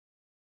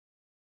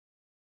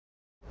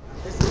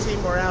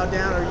team morale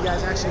down, or are you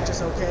guys actually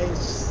just okay?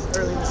 It's just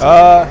early in the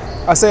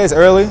season. I say it's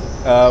early.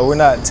 We're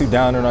not too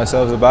down on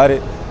ourselves about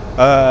it.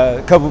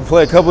 A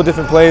couple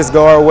different plays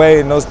go our way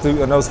in those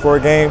 4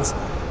 games.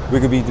 We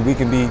can be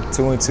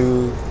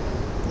 2-2,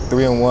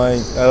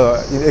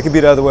 3-1. It could be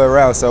the other way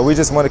around. So we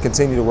just want to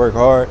continue to work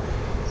hard.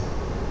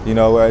 You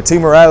know,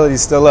 team morality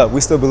is still up. We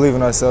still believe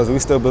in ourselves. We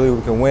still believe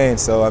we can win.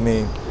 So I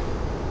mean,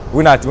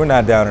 we're not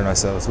down on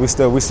ourselves. We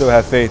still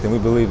have faith, and we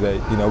believe that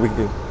we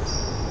can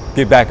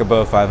get back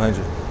above 500.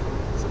 So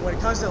when it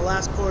comes to the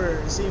last quarter,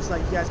 it seems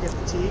like you guys get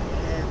fatigued,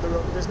 and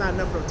there's not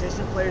enough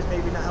rotation players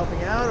maybe not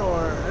helping out, or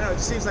I don't know, it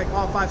just seems like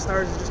all 5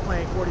 starters are just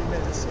playing 40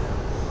 minutes.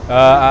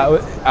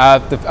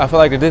 I feel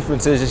like the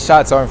difference is just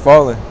shots aren't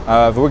falling.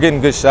 We're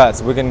getting good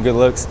shots, we're getting good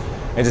looks,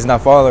 and just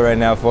not falling right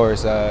now for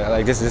us.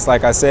 Just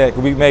like I said,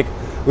 we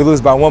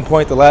lose by 1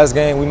 point the last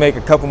game. We make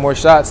a couple more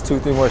shots,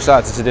 2-3 more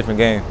shots. It's a different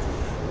game.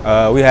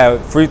 We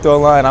have free throw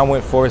line. I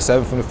went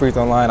 4-7 from the free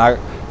throw line.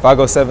 If I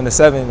go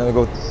 7-7, then I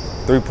go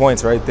 3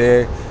 points right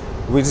there.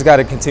 We just got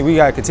to continue. We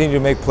got to continue to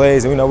make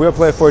plays. And we're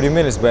playing 40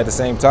 minutes, but at the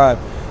same time,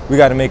 we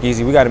got to make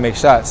easy. We got to make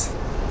shots.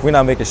 If we're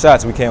not making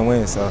shots, we can't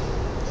win. So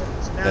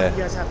now that you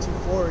guys have 2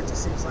 forwards, it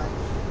seems like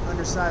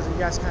undersized. Are you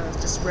guys kind of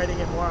just spreading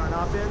it more on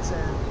offense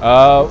and each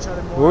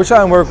other more? We're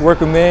trying to work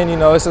them in.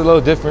 It's a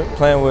little different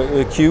playing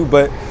with Q,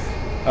 but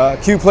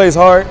Q plays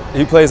hard.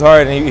 He plays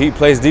hard, and he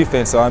plays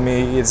defense. So I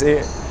mean,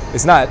 it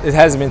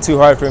hasn't been too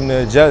hard for him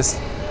to adjust.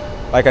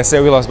 Like I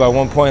said, we lost by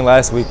 1 point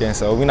last weekend,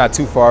 so we're not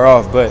too far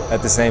off. But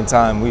at the same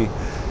time,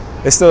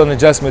 it's still an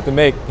adjustment to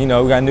make. We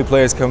got new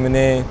players coming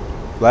in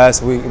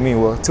last week.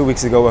 2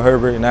 weeks ago with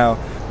Herbert, and now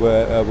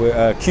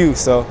with Q.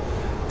 So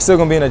it's still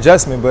gonna be an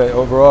adjustment. But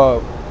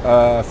overall,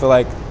 I feel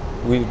like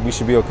we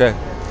should be okay.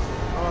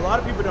 A lot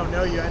of people don't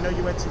know you. I know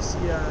you went to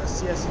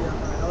CSU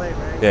LA,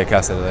 right? Yeah,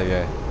 Cal State LA,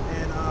 yeah.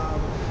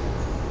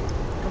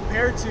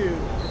 Compared to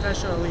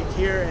professional league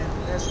here and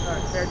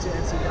compared to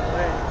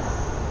NCAA,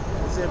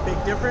 is it a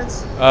big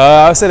difference?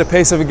 I would say the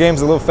pace of the game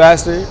is a little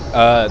faster.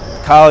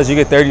 College, you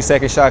get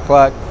 30-second shot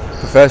clock.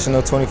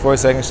 Professional,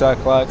 24-second shot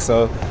clock.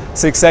 So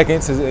 6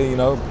 seconds,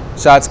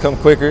 shots come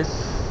quicker.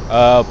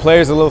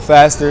 Players a little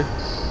faster,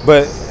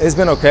 but it's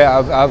been okay.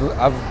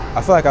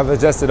 I feel like I've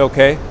adjusted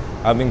okay.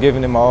 I've been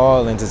giving it my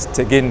all and just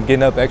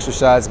getting up extra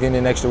shots, getting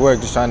in extra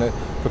work, just trying to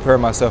prepare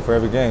myself for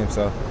every game.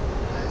 So.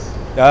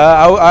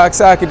 I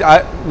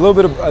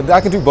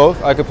can do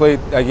both. I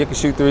can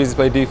shoot threes,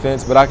 play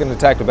defense, but I can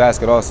attack the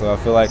basket also. I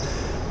feel like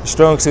the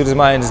strong suit is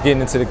mine, just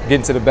getting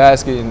to the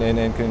basket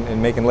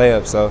and making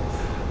layups. So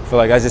I feel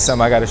like that's just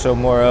something I got to show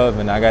more of,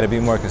 and I got to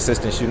be more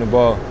consistent shooting the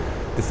ball.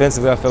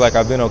 Defensively, I feel like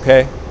I've been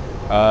okay.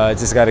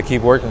 Just got to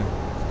keep working.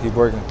 In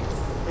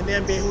the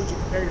NBA, who would you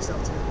compare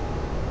yourself to?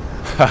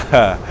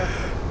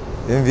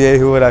 NBA,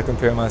 who would I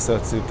compare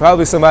myself to?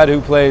 Probably somebody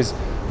who plays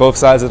both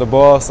sides of the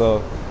ball.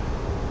 So.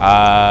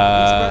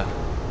 Yeah,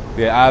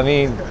 I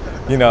mean,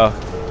 not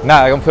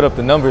gonna put up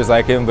the numbers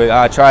like him, but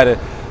I try to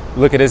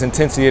look at his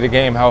intensity of the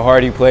game, how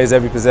hard he plays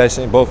every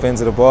possession, both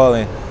ends of the ball,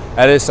 and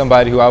that is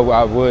somebody who I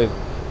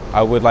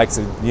would like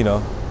to,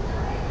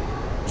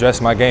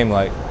 dress my game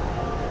like.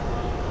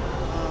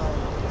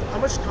 How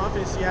much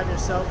confidence do you have in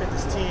yourself and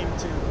this team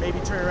to maybe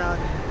turn around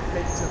and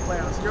make it to the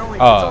playoffs? It's only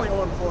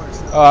 0-4.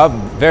 So. I'm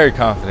very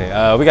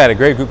confident. We got a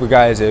great group of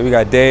guys here. We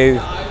got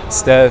Dave,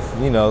 Steph,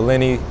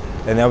 Lenny.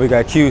 And now we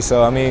got Q,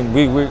 so I mean,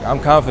 I'm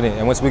confident.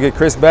 And once we get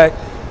Chris back,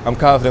 I'm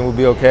confident we'll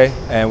be okay,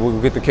 and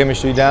we'll get the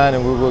chemistry down,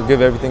 and we'll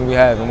give everything we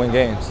have and win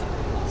games.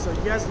 So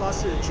you guys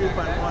lost to the Truth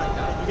by 1,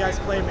 and you guys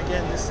play them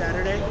again this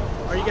Saturday.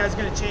 Are you guys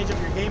going to change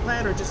up your game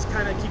plan, or just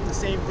kind of keep the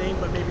same thing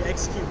but maybe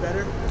execute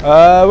better?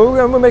 We're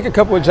going to make a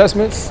couple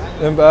adjustments,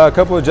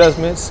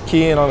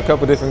 key in on a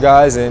couple different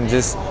guys, and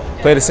just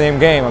play the same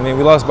game. I mean,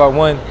 we lost by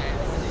 1.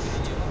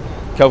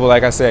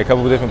 Like I said, a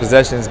couple of different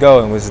possessions go,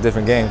 and it was a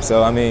different game.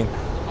 So I mean.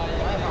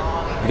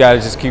 We got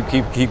to just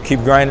keep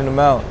grinding them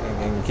out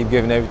and keep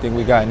giving everything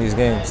we got in these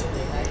games.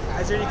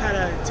 Is there any kind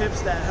of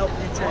tips that help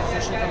you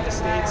transition from the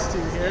States to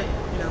here?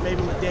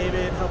 Maybe with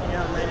David, helping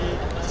out Lenny,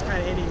 just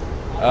kind of any?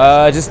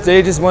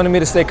 They just wanted me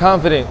to stay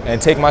confident and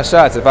take my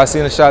shots. If I see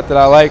a shot that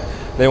I like,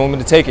 they want me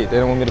to take it. They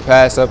don't want me to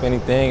pass up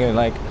anything, and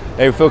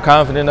they feel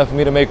confident enough for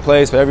me to make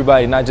plays for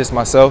everybody, not just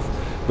myself,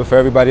 but for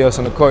everybody else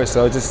on the court.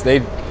 So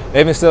they've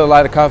instilled a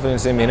lot of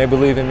confidence in me, and they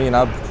believe in me, and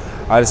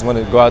I just want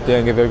to go out there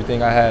and give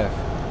everything I have.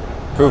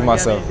 Prove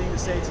myself. Anything to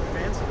say to the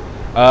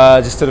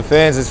fans? Just to the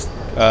fans,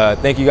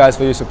 thank you guys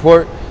for your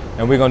support,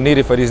 and we're gonna need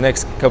it for these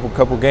next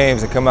couple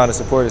games and come out and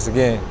support us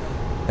again.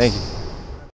 Thank you.